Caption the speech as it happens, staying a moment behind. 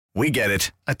We get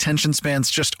it. Attention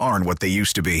spans just aren't what they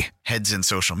used to be. Heads in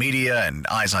social media and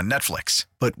eyes on Netflix.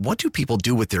 But what do people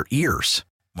do with their ears?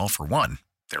 Well, for one,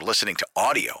 they're listening to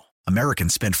audio.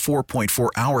 Americans spend 4.4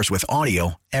 hours with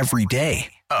audio every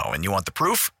day. Oh, and you want the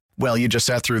proof? Well, you just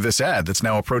sat through this ad that's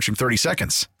now approaching 30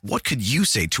 seconds. What could you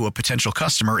say to a potential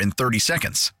customer in 30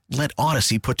 seconds? Let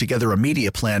Odyssey put together a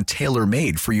media plan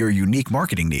tailor-made for your unique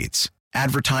marketing needs.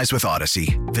 Advertise with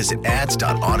Odyssey. Visit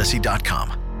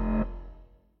ads.odyssey.com.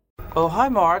 Oh, hi,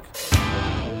 Mark.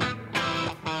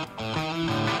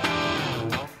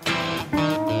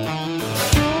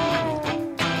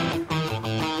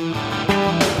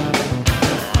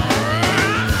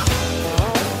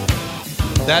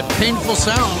 That painful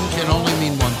sound can only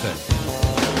mean one thing.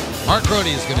 Mark Grote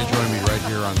is going to join me right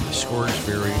here on the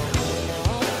Scoresbury.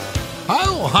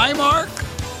 Oh, hi, Mark.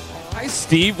 Hi,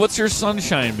 Steve. What's your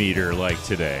sunshine meter like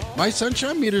today? My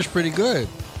sunshine meter's pretty good.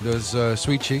 There's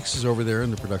Sweet Cheeks is over there in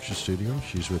the production studio.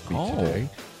 She's with me today.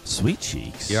 Sweet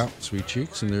Cheeks. Yeah, Sweet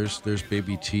Cheeks. And there's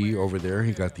Baby T over there.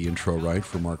 He got the intro right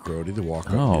for Mark Grote, the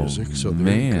walk-up music. So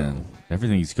there you go.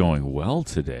 Everything's going well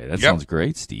today. That sounds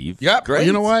great, Steve. Yep. Great.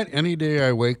 You know what? Any day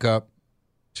I wake up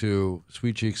to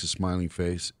Sweet Cheeks' smiling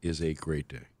face is a great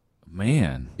day.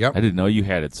 Man. Yep. I didn't know you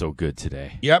had it so good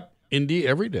today. Yep. Indeed,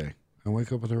 every day. I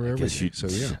wake up with her every day. So,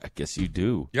 yeah. I guess you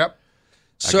do. Yep.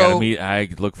 So I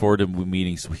look forward to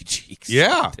meeting Sweet Cheeks.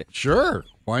 Yeah, sure.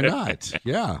 Why not?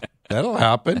 Yeah, that'll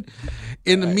happen.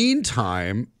 In the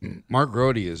meantime, Mark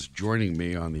Grote is joining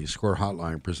me on the Score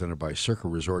Hotline presented by Circa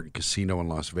Resort and Casino in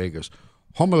Las Vegas,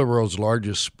 home of the world's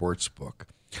largest sports book.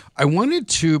 I wanted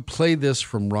to play this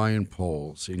from Ryan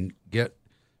Poles and get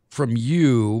from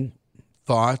you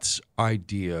thoughts,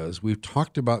 ideas. We've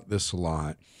talked about this a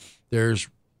lot. There's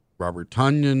Robert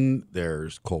Tonyan,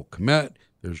 there's Cole Kmet,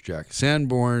 there's Jack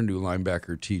Sanborn, new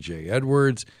linebacker TJ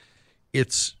Edwards.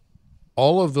 It's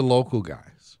all of the local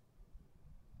guys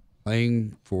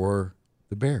playing for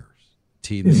the Bears.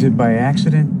 Is it by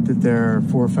accident that there are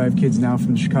 4 or 5 kids now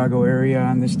from the Chicago area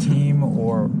on this team,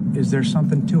 or is there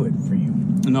something to it for you?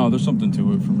 No, there's something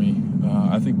to it for me.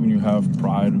 I think when you have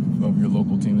pride of your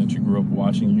local team that you grew up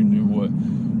watching, you knew what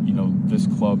this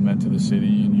club meant to the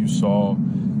city, and you saw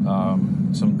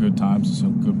some good times and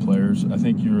some good players. I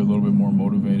think you're a little bit more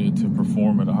motivated to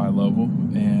perform at a high level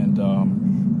and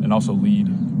also lead,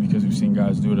 because you've seen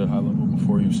guys do it at a high level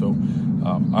before you. So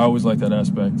I always like that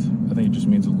aspect. I think it just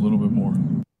means a little bit more.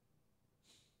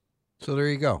 So there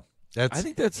you go. I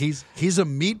think that's he's a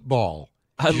meatball,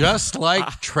 just like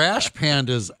Trash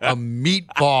Panda's a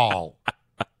meatball.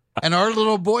 And our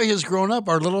little boy has grown up.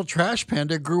 Our little Trash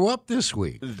Panda grew up this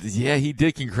week. Yeah, he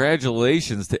did.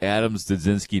 Congratulations to Adam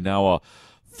Studzinski. Now,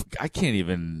 I can't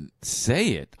even say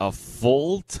it, a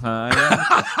full-time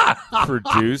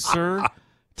producer.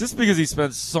 Just because he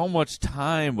spent so much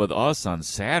time with us on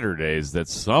Saturdays that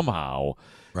somehow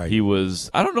he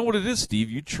was, I don't know what it is, Steve.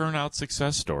 You churn out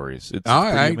success stories. It's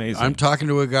pretty amazing. I'm talking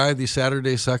to a guy, the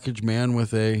Saturday Suckage man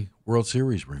with a World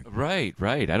Series ring. Right.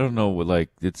 I don't know,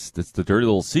 it's the dirty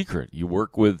little secret. You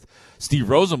work with Steve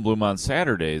Rosenbloom on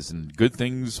Saturdays, and good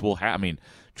things will happen. I mean,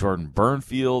 Jordan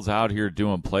Burnfield's out here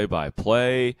doing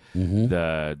play-by-play.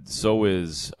 Mm-hmm. So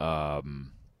is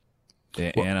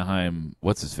Anaheim,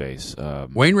 what's his face?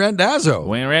 Wayne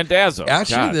Randazzo.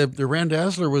 Actually, the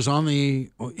Randazzler was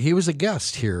he was a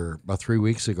guest here about 3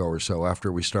 weeks ago or so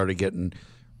after we started getting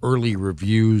early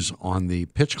reviews on the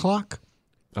pitch clock.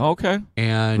 Okay.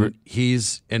 And he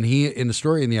in the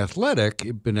story in The Athletic,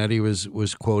 Benetti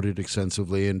was quoted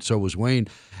extensively, and so was Wayne,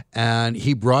 and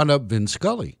he brought up Vin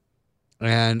Scully.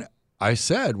 And I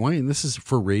said, Wayne, this is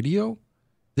for radio?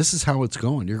 This is how it's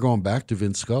going. You're going back to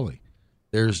Vin Scully.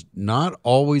 There's not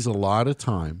always a lot of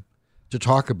time to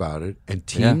talk about it, and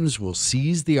teams will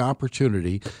seize the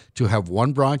opportunity to have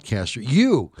one broadcaster.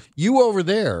 You over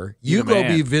there, you go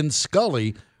be Vin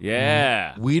Scully.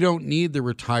 Yeah. We don't need the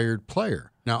retired player.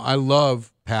 Now, I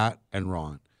love Pat and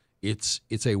Ron. It's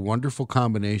a wonderful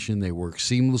combination. They work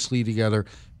seamlessly together.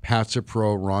 Pat's a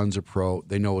pro, Ron's a pro.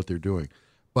 They know what they're doing.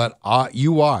 But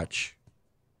you watch,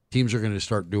 teams are going to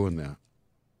start doing that.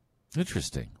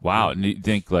 Interesting. Wow. And you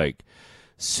think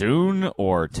soon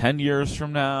or 10 years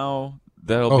from now,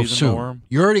 that'll be the soon. norm?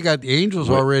 You already got the Angels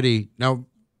already. Now,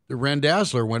 the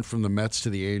Randazzler went from the Mets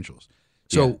to the Angels.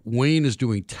 So Wayne is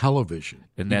doing television.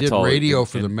 And he did radio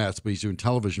for the Mets, but he's doing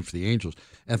television for the Angels.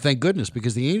 And thank goodness,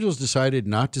 because the Angels decided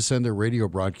not to send their radio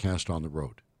broadcast on the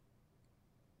road.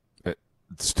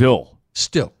 Still.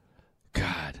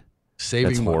 God. Saving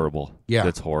That's money. horrible. Yeah.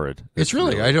 That's horrid. It's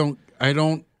really,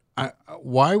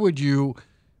 why would you,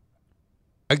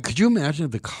 could you imagine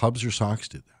if the Cubs or Sox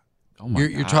did that? Oh my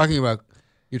God. You're talking about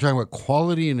You're talking about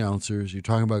quality announcers. You're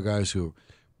talking about guys who are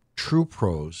true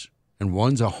pros, and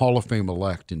one's a Hall of Fame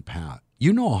elect in Pat.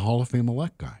 You know a Hall of Fame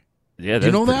elect guy. Yeah, Do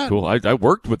you know pretty that? cool. I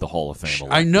worked with the Hall of Fame.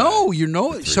 I know, you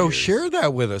know it. for So years. share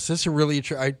that with us. That's a really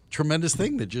tremendous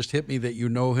thing that just hit me that you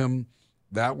know him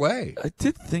that way. I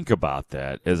did think about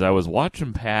that as I was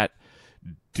watching Pat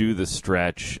do the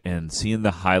stretch and seeing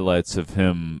the highlights of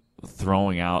him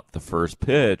throwing out the first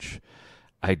pitch.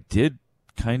 I did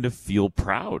kind of feel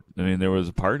proud. I mean, there was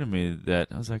a part of me that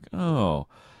I was like, oh,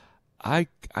 I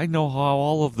know how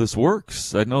all of this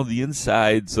works. I know the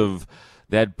insides of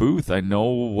that booth. I know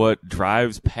what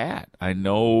drives Pat. I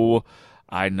know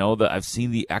that I've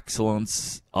seen the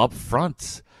excellence up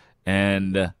front,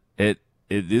 and it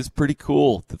is pretty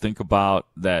cool to think about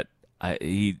that.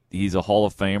 He's a Hall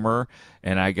of Famer,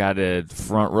 and I got a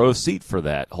front row seat for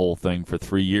that whole thing for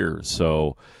 3 years.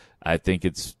 So I think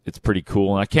it's pretty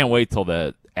cool, and I can't wait till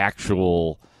the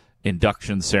actual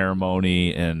induction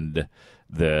ceremony and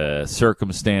the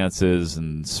circumstances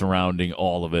and surrounding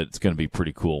all of it. It's going to be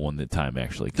pretty cool when the time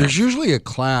actually comes. There's usually a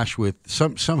clash with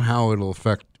somehow it'll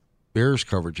affect Bears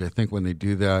coverage. I think when they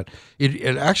do that,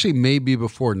 it actually may be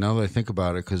before. Now that I think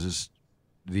about it, because it's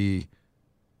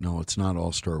not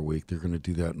All-Star Week. They're going to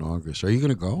do that in August. Are you going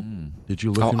to go? Did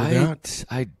you look into that?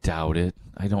 I doubt it.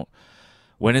 I don't.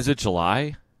 When is it?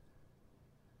 July?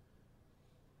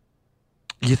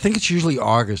 You think it's usually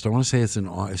August? I want to say it's in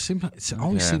August. It's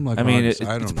always seemed like August.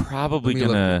 I don't it's know. probably Let me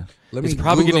gonna. Let me it's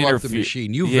probably Google gonna up the interfere.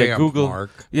 machine. You yeah, vamp, Google.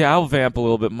 Mark. Yeah, I'll vamp a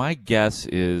little bit. My guess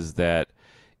is that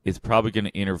it's probably going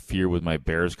to interfere with my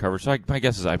Bears coverage. So my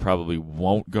guess is I probably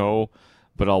won't go,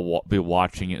 but I'll be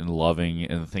watching it and loving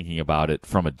and thinking about it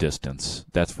from a distance.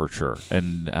 That's for sure.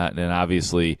 And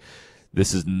obviously,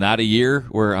 this is not a year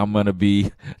where I'm going to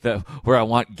be where I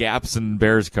want gaps in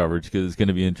Bears coverage, because it's going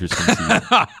to be interesting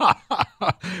to see.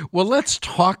 Well, let's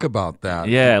talk about that.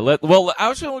 Yeah. Well, I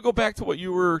was going to go back to what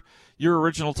your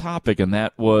original topic, and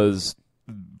that was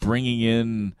bringing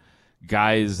in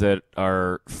guys that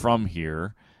are from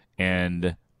here,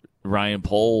 and Ryan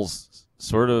Poles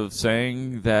sort of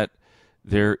saying that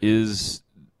there is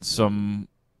some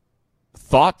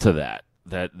thought to that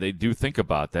they do think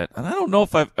about that. And I don't know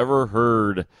if I've ever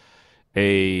heard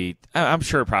I'm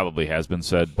sure it probably has been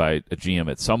said by a GM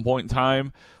at some point in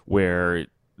time, where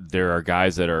there are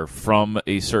guys that are from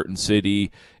a certain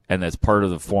city and that's part of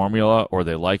the formula, or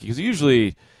they like it. Because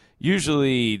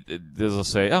usually they'll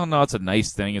say, oh, no, it's a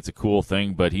nice thing, it's a cool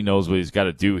thing, but he knows what he's got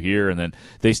to do here. And then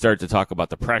they start to talk about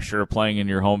the pressure of playing in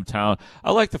your hometown.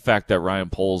 I like the fact that Ryan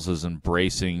Poles is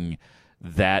embracing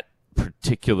that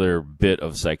particular bit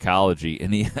of psychology,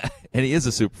 and he is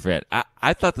a super fan.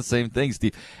 I thought the same thing,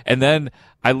 Steve. And then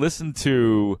I listened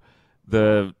to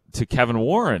Kevin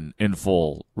Warren in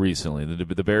full recently,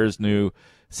 the Bears' new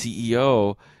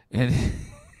CEO, and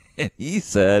he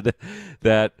said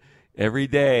that every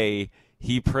day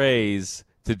he prays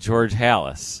to George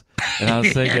Halas. And I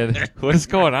was thinking, what is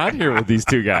going on here with these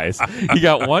two guys? You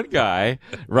got one guy,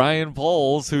 Ryan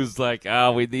Poles, who's like,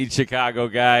 oh, we need Chicago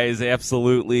guys,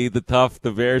 absolutely, the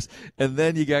Bears. And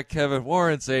then you got Kevin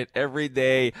Warren saying, every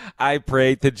day I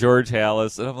pray to George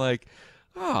Halas. And I'm like,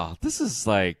 oh, this is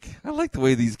like, I like the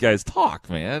way these guys talk,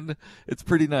 man. It's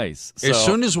pretty nice. As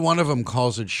soon as one of them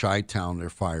calls it Chi-Town, they're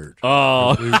fired.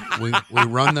 Oh, we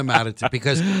run them out of town,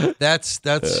 because that's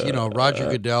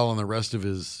Roger Goodell and the rest of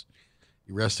his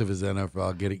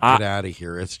NFL get out of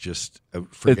here. It's just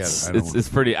forget it. It's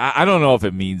pretty. I don't know if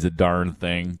it means a darn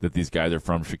thing that these guys are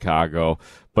from Chicago,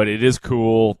 but it is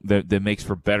cool. That makes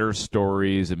for better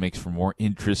stories. It makes for more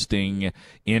interesting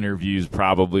interviews,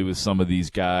 probably, with some of these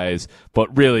guys.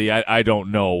 But really, I don't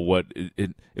know what.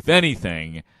 If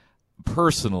anything,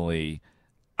 personally,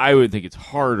 I would think it's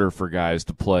harder for guys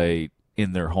to play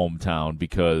in their hometown,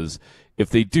 because if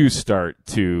they do start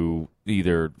to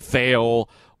either fail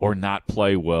or not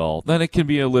play well, then it can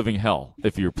be a living hell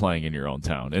if you're playing in your own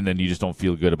town, and then you just don't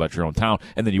feel good about your own town,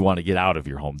 and then you want to get out of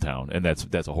your hometown, and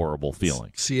that's a horrible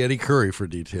feeling. See Eddie Curry for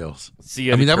details.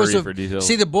 Details.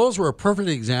 See, the Bulls were a perfect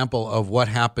example of what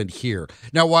happened here.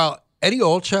 Now, while Eddie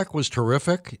Olczyk was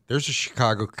terrific, there's a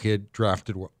Chicago kid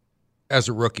drafted as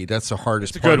a rookie. That's the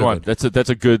hardest part of it. That's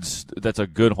a good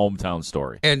hometown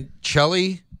story. And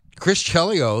Chris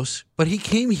Chelios, but he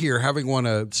came here having won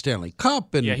a Stanley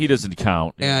Cup, and he doesn't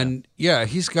count. And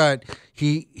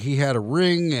he had a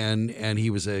ring, and he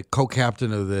was a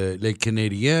co-captain of the Les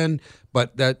Canadiens,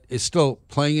 but that is still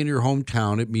playing in your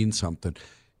hometown. It means something.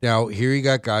 Now here you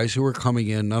got guys who are coming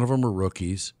in. None of them are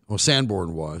rookies. Well,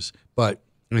 Sanborn was,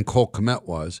 and Cole Kmet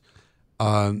was.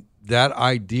 That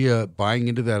idea, buying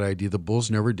into that idea, the Bulls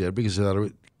never did, because they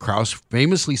thought Krause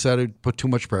famously said it put too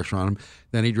much pressure on him.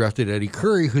 Then he drafted Eddie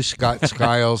Curry, who Scott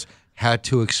Skiles had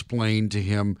to explain to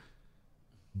him,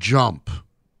 jump.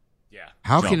 Yeah.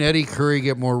 How Jump. can Eddie Curry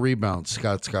get more rebounds?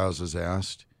 Scott Skiles has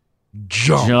asked.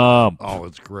 Jump. Oh,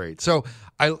 it's great. So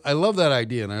I love that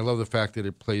idea, and I love the fact that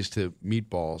it plays to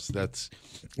meatballs. That's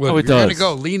well, it you're going to does.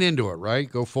 go lean into it,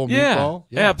 right? Go full Yeah, meatball.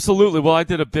 absolutely. Well, I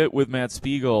did a bit with Matt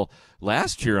Spiegel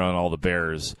last year on all the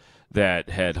Bears that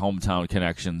had hometown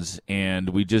connections, and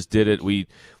we just did it. We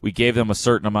gave them a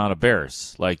certain amount of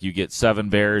Bears. Like you get 7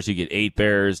 Bears, you get 8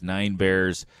 Bears, 9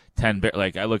 Bears, 10 Bears.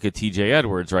 Like I look at TJ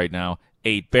Edwards right now,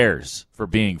 8 Bears for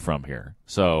being from here.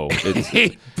 So it's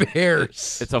 8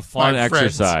 Bears. It's a fun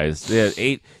exercise. Yeah,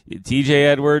 8. TJ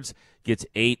Edwards gets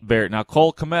 8 Bears. Now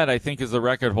Cole Kmet, I think, is the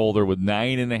record holder with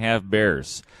 9.5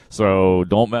 Bears. So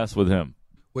don't mess with him.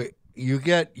 Wait, you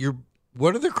get your.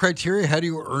 What are the criteria? How do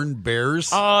you earn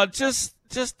Bears? Just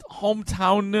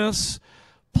hometownness,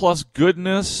 plus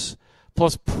goodness,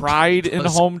 plus pride in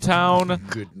hometown,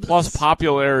 plus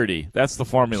popularity. That's the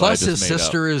formula. Plus, I just his made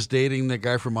sister up. is dating the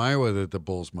guy from Iowa that the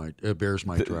Bears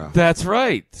might draft. That's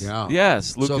right. Yeah. Yes.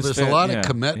 So Lucas there's a lot of yeah,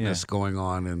 commitness going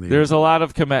on in the. There's a lot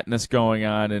of commitness going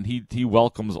on, and he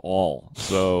welcomes all.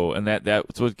 So, and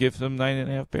that's what gives him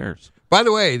 9.5 Bears. By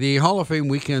the way, the Hall of Fame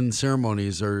weekend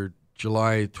ceremonies are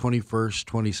July 21st,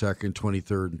 22nd,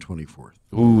 23rd, and 24th.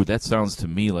 Ooh, that sounds to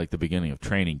me like the beginning of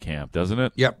training camp, doesn't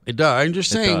it? Yep, it does. I'm just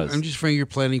saying. does. I'm just saying you're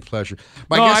planning pleasure.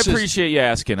 No, My I guess is- appreciate you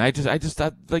asking. I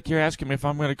like you're asking me if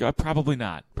I'm going to go. Probably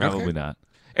not. Probably Okay. not.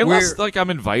 Unless like I'm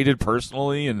invited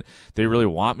personally and they really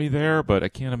want me there, but I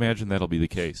can't imagine that'll be the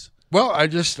case. Well,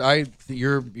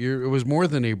 it was more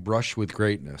than a brush with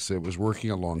greatness. It was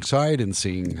working alongside and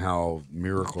seeing how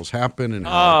miracles happen and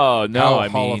how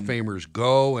Hall of Famers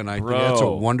go. And I think that's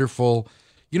a wonderful,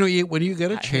 when you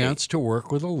get a chance to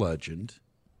work with a legend,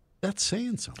 that's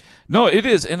saying something. No, it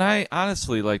is. And I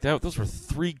honestly, like that, those were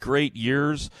 3 great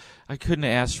years. I couldn't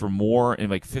ask for more in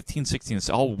like 15, 16. It's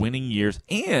all winning years.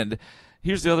 And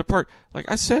here's the other part. Like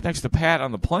I sat next to Pat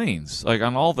on the planes, like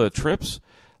on all the trips.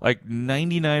 Like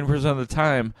 99% of the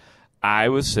time, I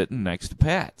was sitting next to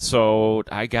Pat. So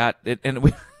I got it.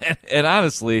 And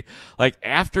honestly, like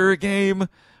after a game,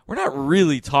 we're not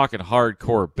really talking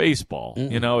hardcore baseball.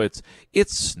 Mm-hmm.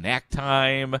 It's snack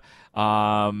time,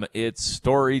 it's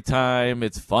story time,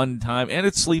 it's fun time, and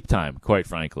it's sleep time, quite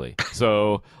frankly.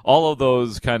 So all of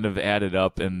those kind of added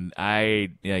up, and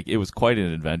it was quite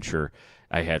an adventure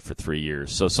I had for 3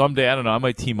 years. So someday, I don't know, I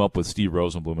might team up with Steve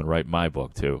Rosenbloom and write my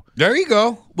book too. There you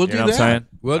go. We'll do know that. what I'm saying?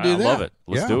 We'll do that. I love it.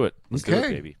 Let's do it. Let's do it,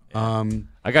 baby. Yeah.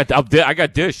 I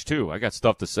got Dish too. I got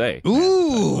stuff to say.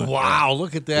 Ooh, wow!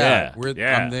 Look at that.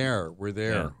 Yeah. I'm there. We're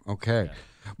there. Yeah. Okay.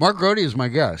 Yeah. Mark Grote is my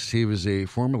guest. He was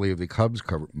formerly of the Cubs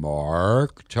cover.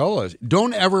 Mark, tell us.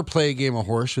 Don't ever play a game of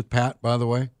horse with Pat, by the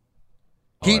way.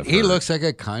 He looks like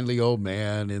a kindly old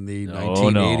man in the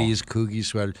 1980s Coogie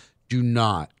sweater. Do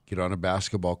not get on a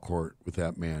basketball court with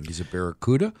that man. He's a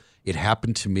barracuda. It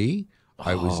happened to me.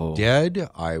 I was dead.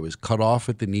 I was cut off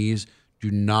at the knees.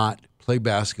 Do not play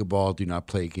basketball. Do not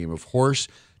play a game of horse.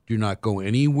 Do not go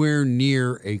anywhere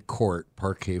near a court,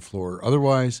 parquet floor,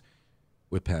 otherwise,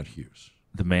 with Pat Hughes.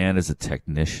 The man is a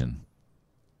technician.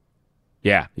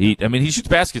 Yeah, he shoots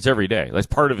baskets every day. That's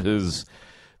part of his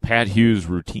Pat Hughes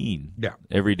routine. Yeah,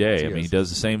 every day. He does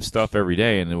the same stuff every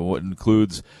day, and it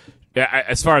includes,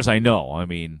 as far as I know,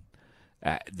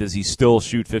 does he still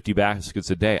shoot 50 baskets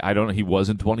a day? I don't know. He was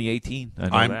in 2018.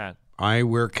 I know that. I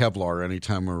wear Kevlar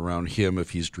anytime I'm around him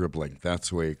if he's dribbling. That's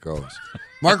the way it goes.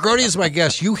 Mark Grote is my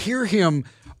guest. You hear him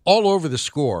all over the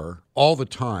score all the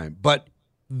time. But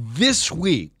this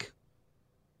week,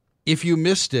 if you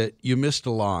missed it, you missed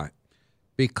a lot.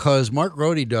 Because Mark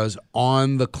Grote does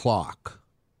On the Clock.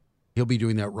 He'll be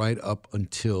doing that right up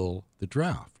until the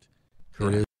draft.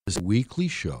 Correct. It is a weekly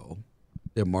show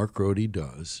that Mark Grote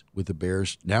does with the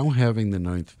Bears now having the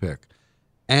 9th pick.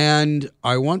 And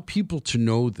I want people to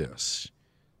know this,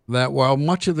 that while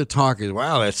much of the talk is,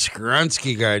 wow, that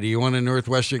Skronsky guy, do you want a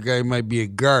Northwestern guy who might be a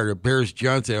guard, a Paris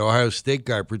Johnson, Ohio State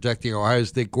guy protecting Ohio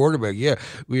State quarterback? Yeah,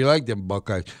 we like them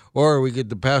Buckeyes. Or we get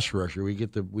the pass rusher, we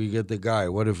get the guy.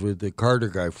 What if the Carter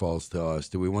guy falls to us?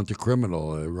 Do we want the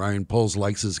criminal? Ryan Poles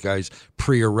likes his guys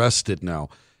pre-arrested now.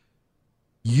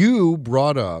 You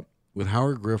brought up with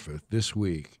Howard Griffith this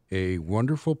week a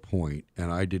wonderful point,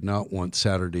 and I did not want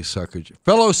Saturday suckage.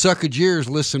 Fellow suckageers,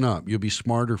 listen up. You'll be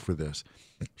smarter for this.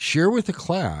 Share with the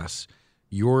class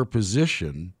your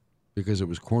position, because it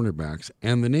was cornerbacks,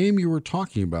 and the name you were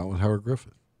talking about with Howard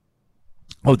Griffith.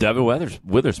 Oh, Devin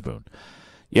Witherspoon.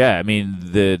 Yeah,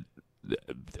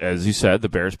 as you said, the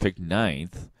Bears picked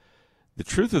 9th. the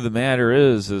truth of the matter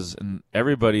is and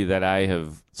everybody that I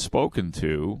have spoken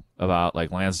to about,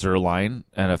 like Lance Zierlein,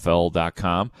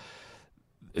 NFL.com,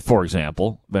 for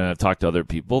example, and I've talked to other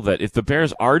people, that if the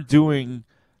Bears are doing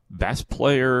best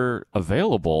player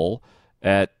available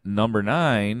at number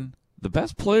 9, the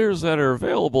best players that are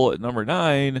available at number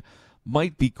 9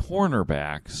 might be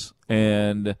cornerbacks.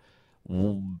 And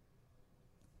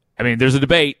I mean, there's a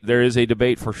debate. There is a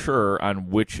debate for sure on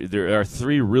which. There are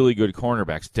 3 really good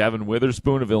cornerbacks: Devin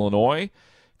Witherspoon of Illinois,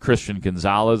 Christian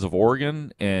Gonzalez of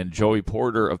Oregon, and Joey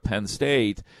Porter of Penn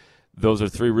State. Those are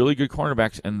 3 really good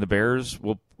cornerbacks, and the Bears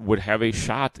would have a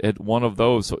shot at one of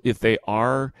those. So if they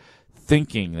are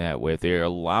thinking that way, if they are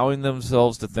allowing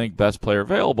themselves to think best player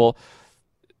available,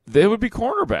 they would be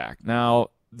cornerback. Now,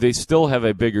 they still have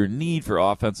a bigger need for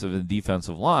offensive and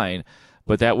defensive line,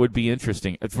 but that would be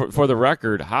interesting. For the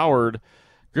record, Howard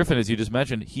Griffin, as you just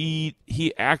mentioned, he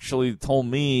actually told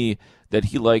me that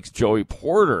he likes Joey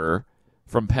Porter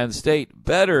from Penn State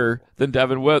better than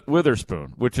Devin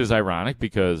Witherspoon, which is ironic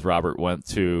because Robert went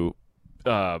to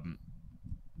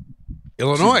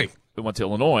Illinois. Went to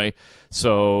Illinois,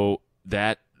 so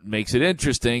that makes it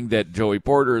interesting that Joey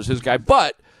Porter is his guy.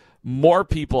 But more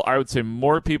people, I would say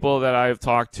more people that I've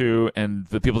talked to and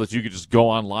the people that you could just go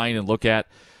online and look at,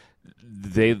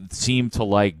 they seem to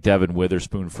like Devin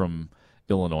Witherspoon from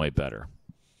Illinois better.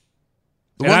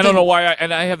 And I don't know why,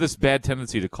 I have this bad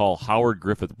tendency to call Howard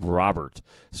Griffith Robert.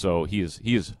 So he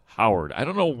is Howard. I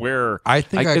don't know where.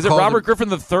 Is it Robert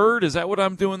Griffin III? Is that what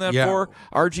I'm doing that for?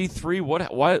 RG3?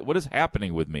 What is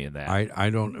happening with me in that? I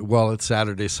don't. Well, it's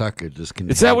Saturday Suckage.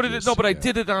 Is that what it is? No, but I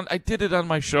did it on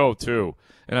my show too,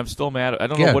 and I'm still mad. I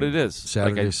don't know what it is.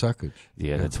 Saturday Suckage.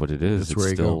 Yeah, that's what it is. That's where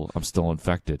you go. I'm still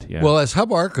infected. Yeah. Well, as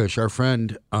Hub Arkush, our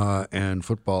friend and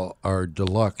our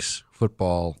deluxe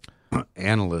football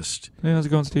analyst. Hey, how's it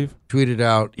going, Steve? Tweeted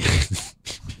out.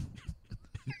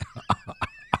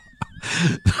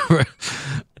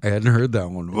 I hadn't heard that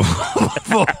one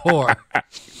before.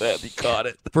 Glad he caught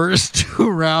it. First 2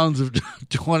 rounds of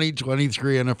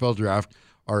 2023 NFL draft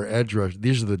are edge rush.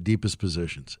 These are the deepest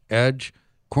positions: edge,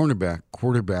 cornerback,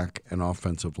 quarterback, and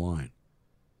offensive line.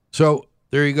 So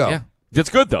there you go. Yeah, that's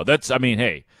good though.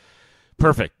 Hey.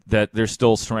 Perfect that there's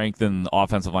still strength in the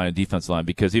offensive line and defensive line,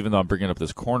 because even though I'm bringing up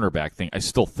this cornerback thing, I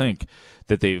still think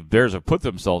that the Bears have put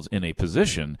themselves in a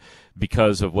position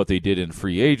because of what they did in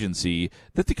free agency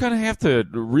that they kind of have to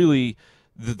really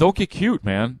don't get cute,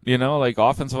 man. Like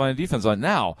offensive line and defensive line.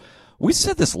 Now, we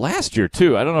said this last year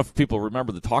too. I don't know if people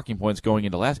remember the talking points going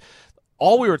into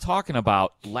all we were talking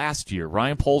about last year,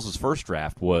 Ryan Poles' first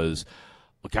draft was,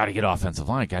 got to get offensive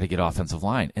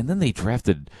line. And then they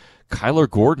drafted Kyler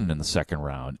Gordon in the second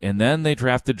round, and then they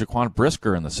drafted Jaquan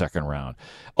Brisker in the second round.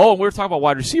 Oh, and we were talking about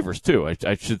wide receivers too.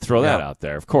 I should throw that out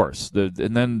there, of course. And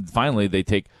then finally they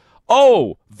take,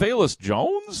 Velus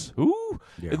Jones,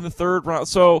 in the third round.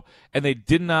 So, and they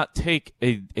did not take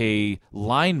a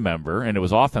line member, and it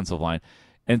was offensive line,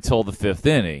 until the 5th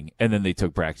inning, and then they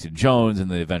took Braxton Jones, and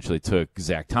they eventually took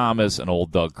Zach Thomas and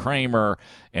old Doug Kramer,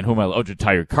 and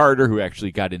Tyler Carter, who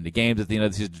actually got into games at the end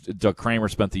of the season. Doug Kramer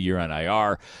spent the year on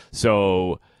IR.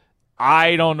 So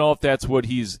I don't know if that's what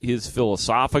he's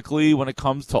philosophically when it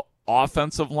comes to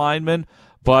offensive linemen,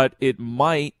 but it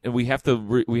might, and we have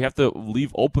to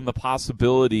leave open the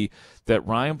possibility that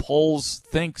Ryan Poles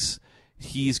thinks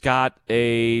he's got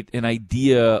an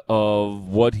idea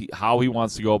of how he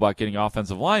wants to go about getting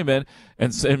offensive linemen,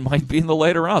 and it might be in the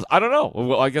later rounds. I don't know.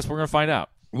 Well, I guess we're going to find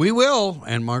out. We will,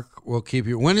 and Mark will keep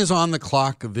you. When is On the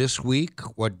Clock this week?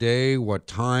 What day, what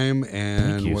time,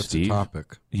 and what's Steve. The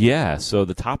topic? Yeah, so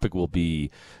the topic will be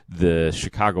the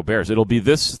Chicago Bears. It'll be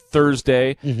this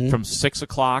Thursday from 6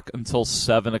 o'clock until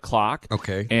 7 o'clock.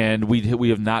 Okay. And we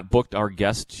have not booked our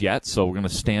guests yet, so we're going to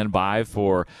stand by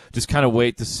for just kind of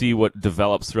wait to see what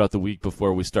develops throughout the week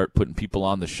before we start putting people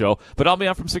on the show. But I'll be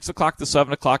on from 6 o'clock to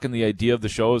 7 o'clock, and the idea of the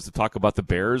show is to talk about the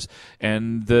Bears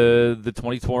and the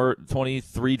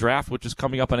 2023 draft, which is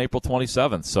coming up on April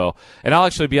 27th. So, and I'll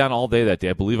actually be on all day that day.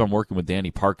 I believe I'm working with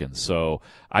Danny Parkins, so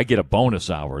I get a bonus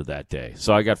hour that day.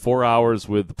 So I got 4 hours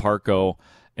with Parco,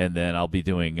 and then I'll be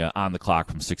doing On the Clock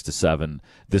from 6 to 7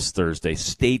 this Thursday.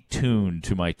 Stay tuned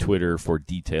to my Twitter for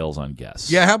details on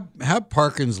guests. Yeah, have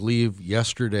Parkins leave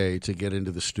yesterday to get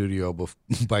into the studio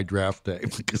by draft day,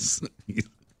 because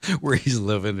where he's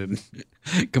living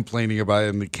and complaining about it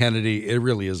in the Kennedy, it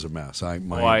really is a mess. I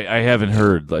haven't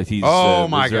heard. Like he's.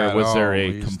 My God! Was there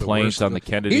a complaint on the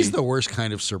Kennedy? He's the worst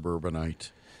kind of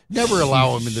suburbanite. Never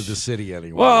allow him into the city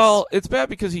anyway. Well, it's bad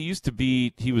because he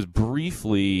was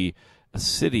briefly a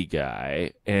city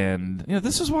guy, and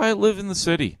this is why I live in the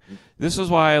city. This is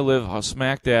why I live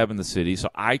smack dab in the city. So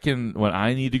I can, when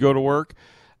I need to go to work,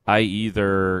 I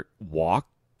either walk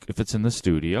if it's in the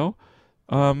studio.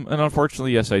 And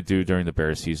unfortunately, yes, I do during the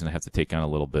Bears season. I have to take on a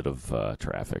little bit of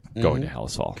traffic going to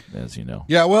Hallis Hall, as you know.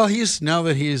 Yeah, well, he's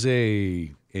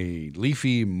a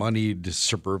leafy, moneyed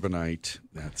suburbanite.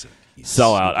 That's it.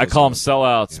 Sellout. I call them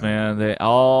sellouts, man.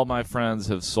 All my friends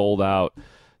have sold out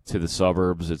to the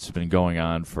suburbs. It's been going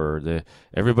on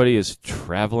everybody is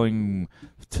traveling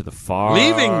to the far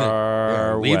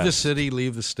leave the city,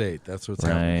 leave the state. That's what's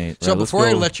happening. So right, before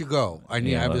I let you go, I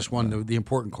have this one, the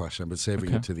important question. I've been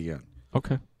saving it to the end.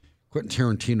 Okay. Quentin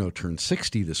Tarantino turned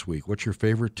 60 this week. What's your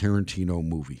favorite Tarantino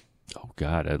movie? Oh,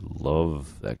 God, I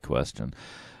love that question.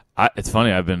 It's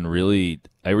funny.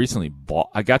 I recently bought.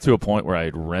 I got to a point where I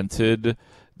had rented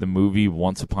the movie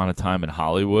Once Upon a Time in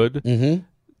Hollywood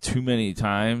too many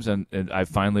times, and I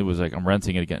finally was like, I'm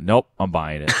renting it again. Nope, I'm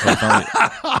buying it.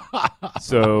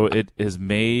 So it has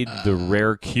made the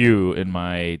rare queue in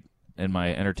my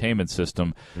entertainment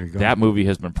system. That movie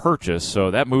has been purchased.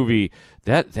 So that movie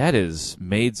that has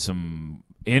made some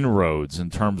inroads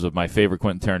in terms of my favorite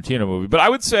Quentin Tarantino movie. But I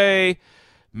would say,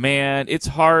 man, it's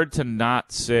hard to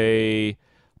not say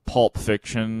Pulp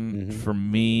Fiction for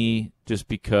me, just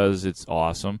because it's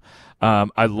awesome.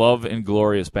 I love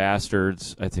Inglourious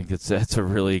Bastards. I think that's a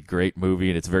really great movie,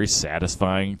 and it's very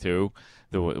satisfying too.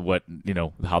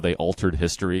 How they altered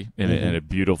history in a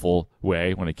beautiful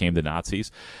way when it came to Nazis.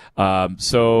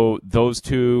 So those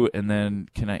two, and then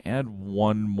can I add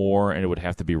one more? And it would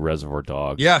have to be Reservoir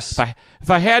Dogs. Yes. If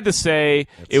I had to say,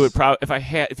 it would probably,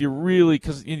 if you really,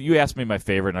 because you asked me my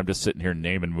favorite, and I'm just sitting here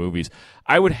naming movies.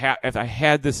 If I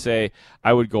had to say,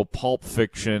 I would go Pulp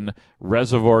Fiction,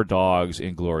 Reservoir Dogs,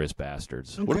 Inglourious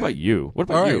Bastards. Okay. What about you? What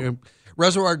about you?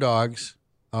 Reservoir Dogs,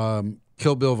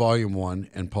 Kill Bill Volume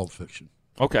 1, and Pulp Fiction.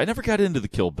 Okay, I never got into the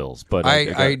Kill Bills, but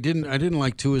I didn't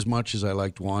like 2 as much as I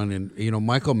liked 1, and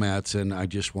Michael Madsen, I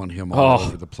just want him all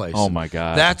over the place. Oh my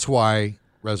God, that's why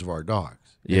Reservoir Dogs.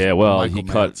 Yeah, well, Michael he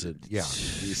cut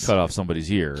Madsen, cut off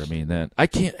somebody's ear. I mean, I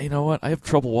can't. You know what? I have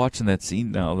trouble watching that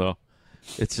scene now, though.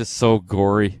 It's just so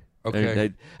gory.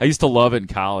 Okay, I used to love it in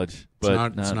college,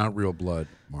 but it's not real blood,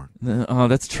 Mark. Oh,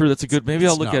 that's true. That's a good. Maybe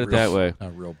I'll look at it that way.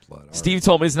 Not real blood. Steve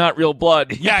told me it's not real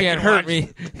blood. You can't hurt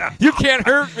me. You can't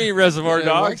hurt me, Reservoir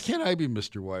Dogs. Why can't I be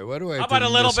Mr. White? Why do I? How about a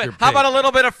little bit? How about a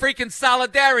little bit of freaking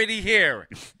solidarity here?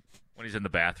 When he's in the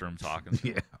bathroom talking.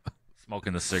 Yeah.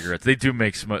 Smoking the cigarettes. They do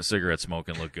make cigarette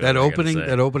smoking look good. That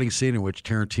opening scene in which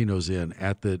Tarantino's in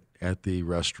at the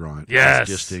restaurant. Yes. It's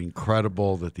just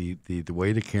incredible that the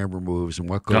way the camera moves and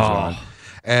what goes on.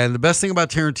 And the best thing about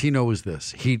Tarantino is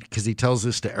this. Because he tells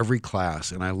this to every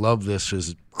class, and I love this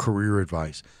as career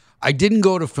advice. I didn't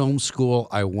go to film school.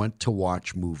 I went to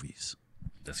watch movies.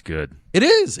 That's good. It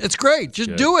is. It's great.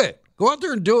 Just do it. Go out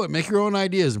there and do it. Make your own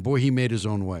ideas. And boy, he made his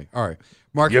own way. All right.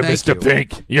 Mark, you're Mr.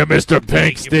 Pink. You're Mr.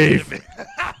 Pink, Steve.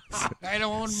 I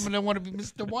don't want to be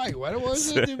Mr. White. Why do I want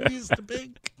to be Mr.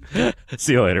 Pink?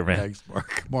 See you later, man. Thanks,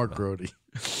 Mark. Mark Grote.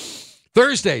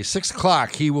 Thursday, 6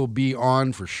 o'clock, he will be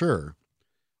on for sure.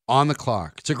 On the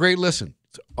clock. It's a great listen.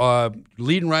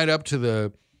 Leading right up to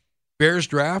the Bears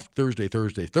draft. Thursday,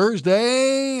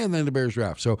 and then the Bears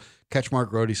draft. So catch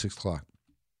Mark Grote, 6 o'clock.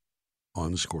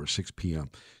 On the Score, 6 p.m.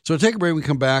 So take a break. When we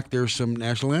come back, there's some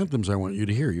national anthems I want you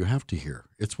to hear. You have to hear.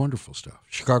 It's wonderful stuff.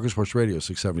 Chicago Sports Radio,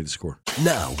 670 The Score.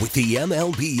 Now, with the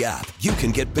MLB app, you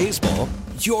can get baseball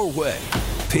your way.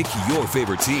 Pick your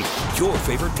favorite team, your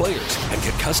favorite players, and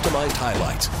get customized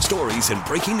highlights, stories, and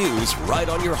breaking news right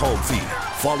on your home feed.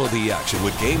 Follow the action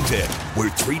with Game 10, where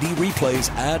 3D replays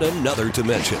add another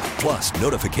dimension. Plus,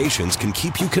 notifications can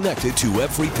keep you connected to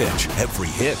every pitch, every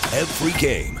hit, every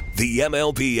game. The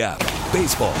MLB app.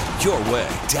 Baseball your way.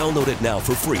 Download it now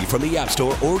for free from the App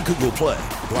Store or Google Play.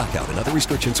 Blackout and other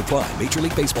restrictions apply. Major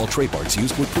League Baseball trademarks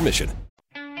used with permission.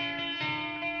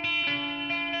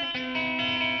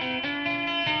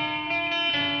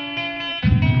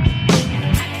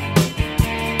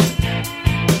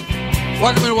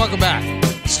 Welcome and welcome back.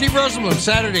 Steve Rosenbloom,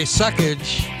 Saturday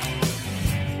Suckage.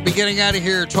 Be getting out of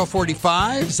here at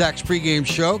 12:45. Zach's pregame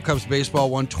show. Cubs baseball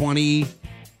 120.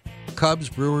 Cubs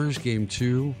Brewers game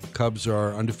 2. Cubs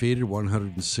are undefeated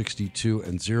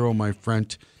 162-0, my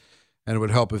friend. And it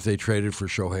would help if they traded for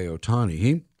Shohei Ohtani.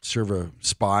 He'd serve a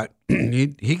spot.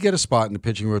 He'd get a spot in the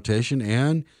pitching rotation,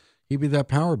 and he'd be that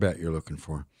power bat you're looking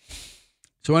for.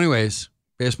 So anyways,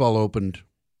 baseball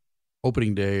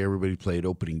opening day. Everybody played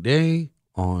opening day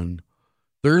on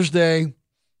Thursday,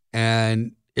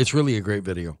 and it's really a great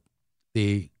video.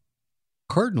 The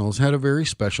Cardinals had a very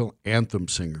special anthem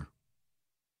singer.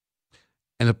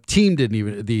 And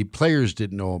the players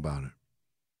didn't know about it.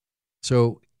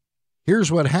 So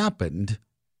here's what happened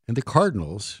in the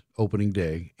Cardinals' opening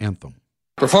day anthem.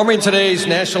 Performing today's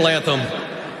national anthem,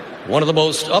 one of the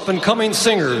most up-and-coming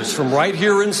singers from right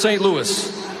here in St.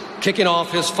 Louis, kicking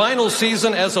off his final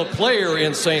season as a player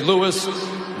in St. Louis,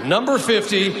 number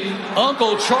 50,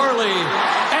 Uncle Charlie,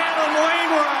 Adam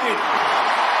Wainwright.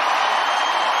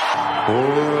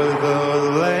 For the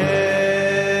land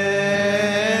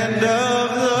of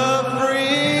the free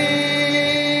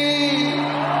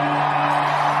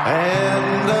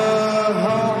and the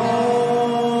home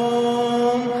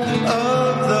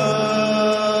of the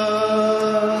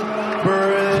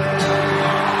brave.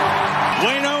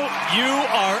 Wayno, you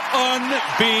are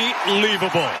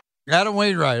unbelievable. Adam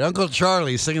Wainwright, Uncle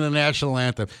Charlie singing the national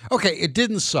anthem. Okay, it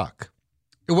didn't suck.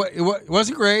 It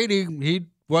wasn't great.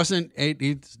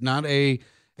 He's not a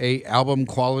album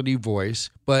quality voice,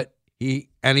 but he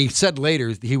said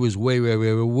later he was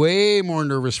way more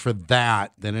nervous for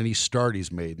that than any start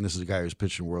he's made. And this is a guy who's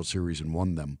pitched in World Series and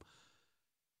won them.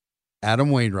 Adam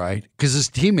Wainwright, because his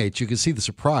teammates, you can see the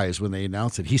surprise when they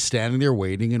announce it. He's standing there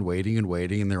waiting, and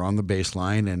they're on the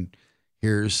baseline, and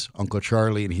here's Uncle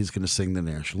Charlie, and he's going to sing the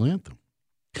national anthem.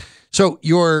 So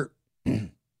your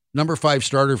number 5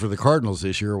 starter for the Cardinals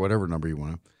this year, or whatever number you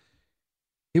want,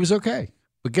 he was okay.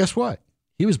 But guess what?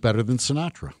 He was better than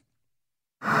Sinatra.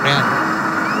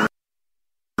 And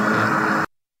I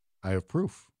have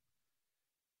proof.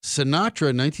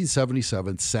 Sinatra in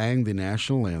 1977 sang the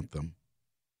national anthem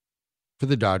for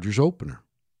the Dodgers opener.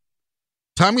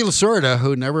 Tommy Lasorda,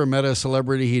 who never met a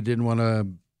celebrity he didn't want to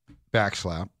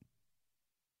backslap,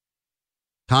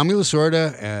 Tommy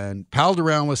Lasorda and palled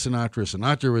around with Sinatra.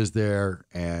 Sinatra was there,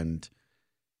 and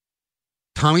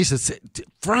Tommy said,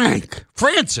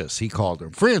 Francis, he called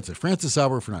him. Francis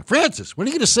Albert Fernandez. Francis, when are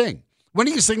you going to sing? When are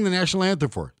you going to sing the national anthem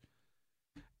for?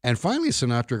 And finally,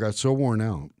 Sinatra got so worn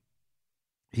out,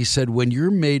 he said, when you're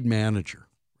made manager,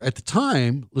 at the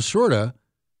time, Lasorda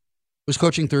was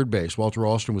coaching third base. Walter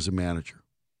Alston was a manager.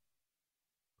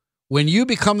 When you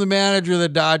become the manager of the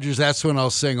Dodgers, that's when I'll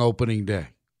sing opening day.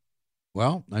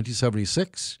 Well,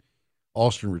 1976,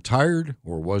 Alston retired,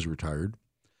 or was retired,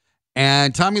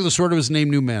 and Tommy Lasorda was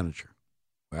named new manager.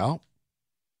 Well,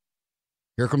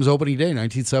 here comes opening day,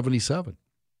 1977.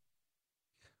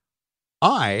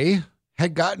 I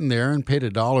had gotten there and paid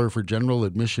 $1 for general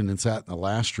admission and sat in the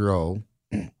last row.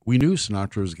 We knew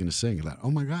Sinatra was going to sing. I thought,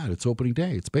 oh my God, it's opening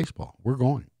day. It's baseball. We're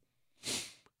going.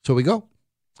 So we go.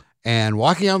 And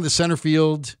walking out the center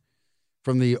field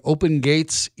from the open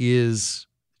gates is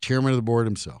chairman of the board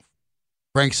himself,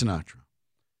 Frank Sinatra.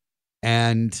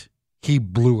 And he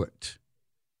blew it.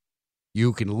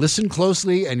 You can listen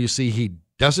closely and you see he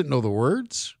doesn't know the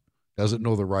words, doesn't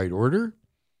know the right order,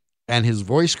 and his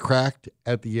voice cracked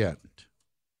at the end.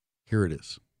 Here it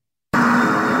is.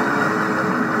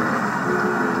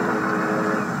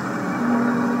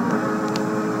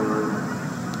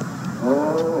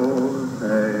 Oh,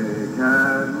 say,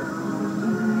 can you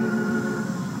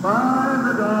by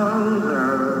the dawn's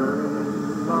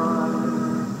early sun,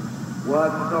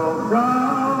 what so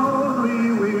proudly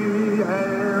we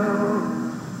hailed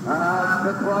at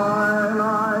the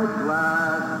twilight's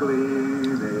last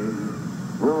gleaming,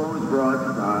 whose broad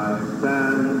stripes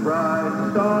and bright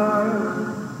stars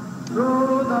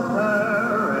through the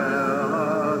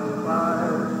perilous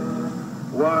fight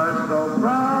were so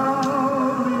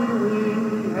proudly we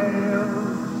hailed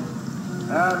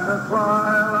at the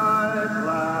twilight's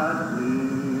last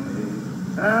gleaming,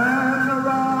 and the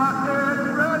rocket's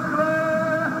red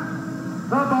glare,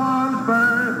 the bombs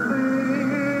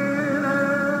bursting in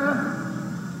air,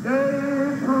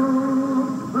 gave proof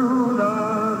through the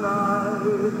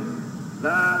night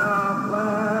that our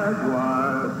flag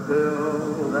was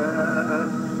still there.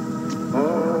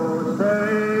 Oh,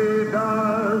 say,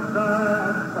 does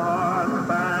that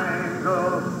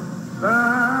star-spangled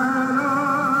banner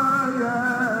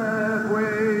yet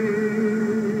wave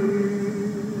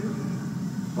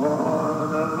for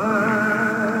the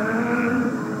land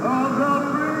of the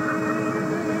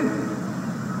free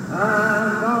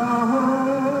and the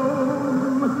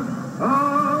home of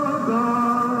the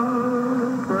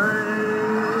brave?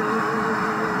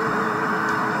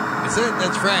 That's it.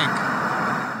 That's Frank.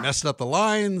 Messed up the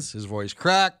lines. His voice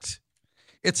cracked.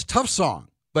 It's a tough song,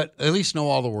 but at least know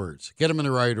all the words. Get them in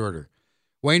the right order.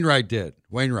 Wainwright did.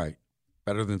 Wainwright,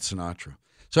 better than Sinatra.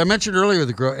 So I mentioned earlier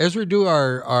the Grote. As we do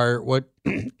our what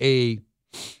a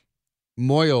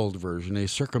moiled version, a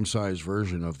circumcised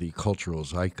version of the cultural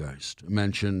zeitgeist. I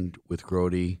mentioned with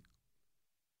Grote,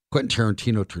 Quentin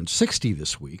Tarantino turned 60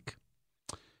 this week.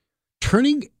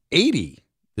 Turning 80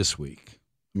 this week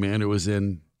man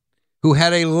who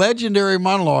had a legendary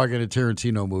monologue in a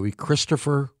Tarantino movie,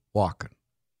 Christopher Walken.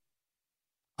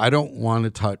 I don't want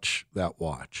to touch that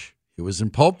watch. It was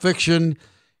in Pulp Fiction.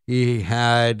 He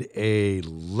had a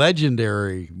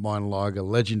legendary monologue, a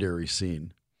legendary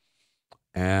scene.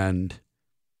 And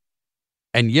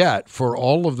yet, for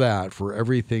all of that, for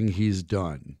everything he's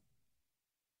done,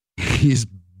 he's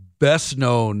best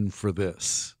known for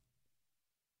this.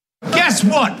 Guess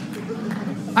what?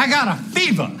 I got a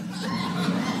fever.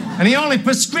 And the only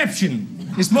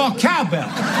prescription is more cowbell.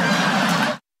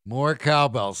 More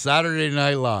cowbell. Saturday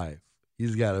Night Live.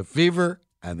 He's got a fever,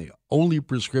 and the only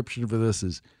prescription for this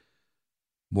is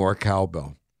more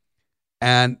cowbell.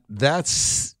 And that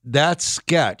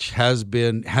sketch has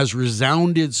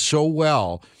resounded so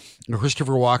well.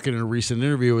 Christopher Walken in a recent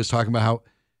interview was talking about how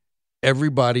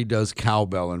everybody does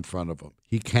cowbell in front of him.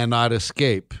 He cannot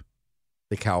escape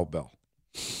the cowbell.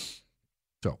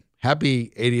 So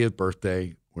happy 80th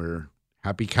birthday. We're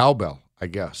happy cowbell, I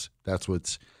guess. That's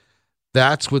what's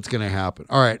going to happen.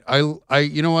 All right. I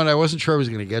you know what? I wasn't sure I was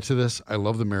going to get to this. I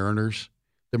love the Mariners.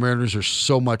 The Mariners are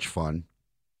so much fun.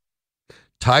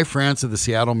 Ty France of the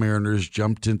Seattle Mariners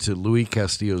jumped into Luis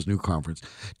Castillo's new conference.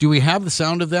 Do we have the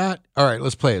sound of that? All right,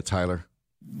 let's play it, Tyler.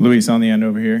 Luis on the end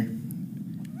over here.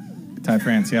 Ty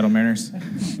France, Seattle Mariners.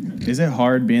 Is it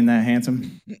hard being that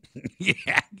handsome?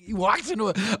 Yeah, he walks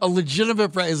into a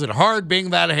legitimate. Is it hard being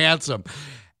that handsome?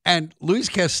 And Luis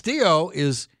Castillo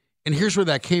is, and here's where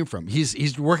that came from.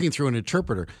 He's working through an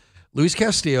interpreter. Luis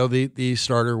Castillo, the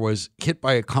starter, was hit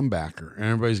by a comebacker, and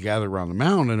everybody's gathered around the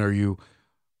mound. And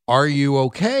are you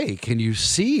okay? Can you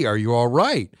see? Are you all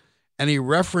right? And he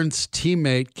referenced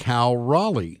teammate Cal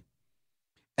Raleigh,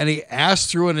 and he asked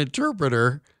through an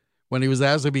interpreter. When he was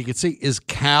asked if he could see, is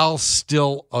Cal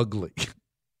still ugly?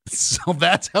 So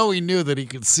that's how he knew that he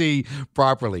could see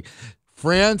properly.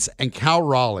 France and Cal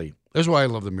Raleigh. That's why I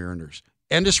love the Mariners.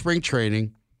 End of spring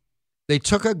training, they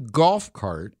took a golf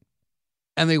cart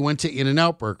and they went to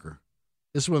In-N-Out Burger.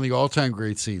 This is one of the all-time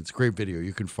great scenes. Great video.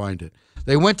 You can find it.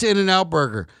 They went to In-N-Out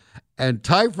Burger, and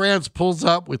Ty France pulls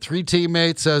up with 3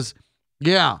 teammates, says,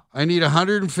 yeah, I need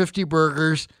 150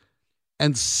 burgers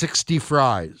and 60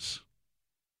 fries.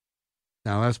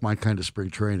 Now, that's my kind of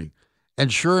spring training.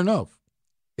 And sure enough,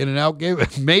 In-N-Out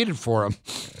made it for him.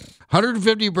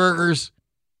 150 burgers,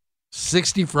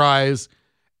 60 fries,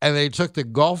 and they took the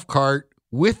golf cart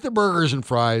with the burgers and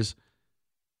fries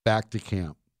back to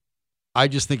camp. I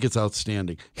just think it's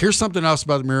outstanding. Here's something else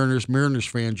about the Mariners. Mariners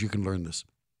fans, you can learn this.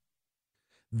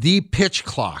 The pitch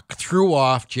clock threw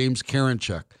off James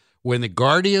Karinchak when the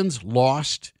Guardians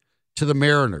lost to the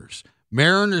Mariners.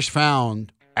 Mariners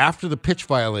found after the pitch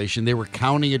violation, they were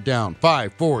counting it down.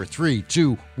 5, 4, 3,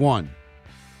 2, 1.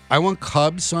 I want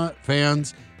Cubs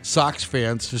fans, Sox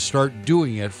fans to start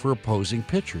doing it for opposing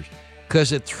pitchers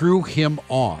because it threw him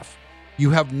off. You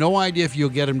have no idea if you'll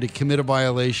get him to commit a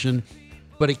violation,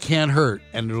 but it can't hurt,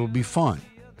 and it'll be fun.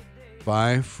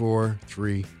 5, 4,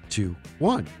 3, 2,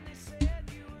 1.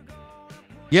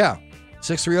 Yeah,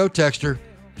 630 texter.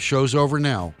 The show's over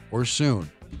now or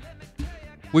soon.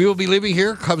 We will be leaving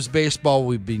here. Cubs baseball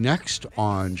will be next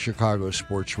on Chicago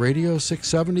Sports Radio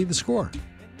 670 The Score.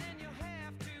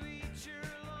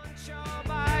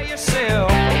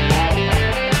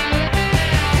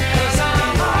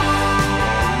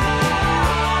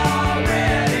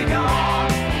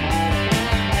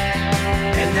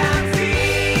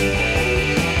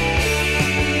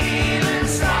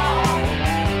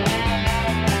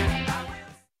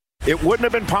 It wouldn't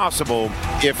have been possible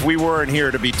if we weren't here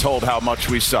to be told how much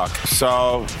we suck.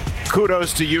 So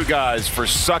kudos to you guys for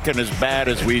sucking as bad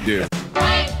as we do.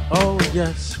 Oh,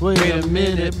 yes. Wait a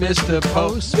minute, Mr.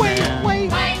 Postman. Wait.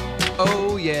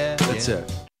 Oh, yeah. That's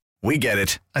it. We get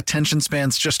it. Attention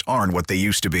spans just aren't what they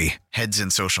used to be. Heads in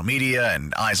social media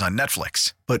and eyes on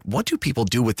Netflix. But what do people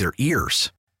do with their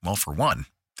ears? Well, for one,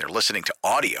 they're listening to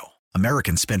audio.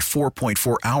 Americans spend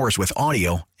 4.4 hours with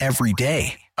audio every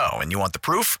day. Oh, and you want the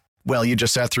proof? Well, you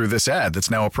just sat through this ad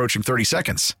that's now approaching 30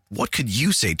 seconds. What could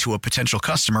you say to a potential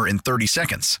customer in 30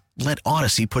 seconds? Let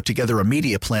Odyssey put together a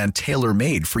media plan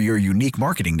tailor-made for your unique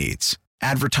marketing needs.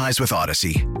 Advertise with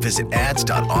Odyssey. Visit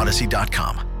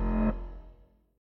ads.odyssey.com.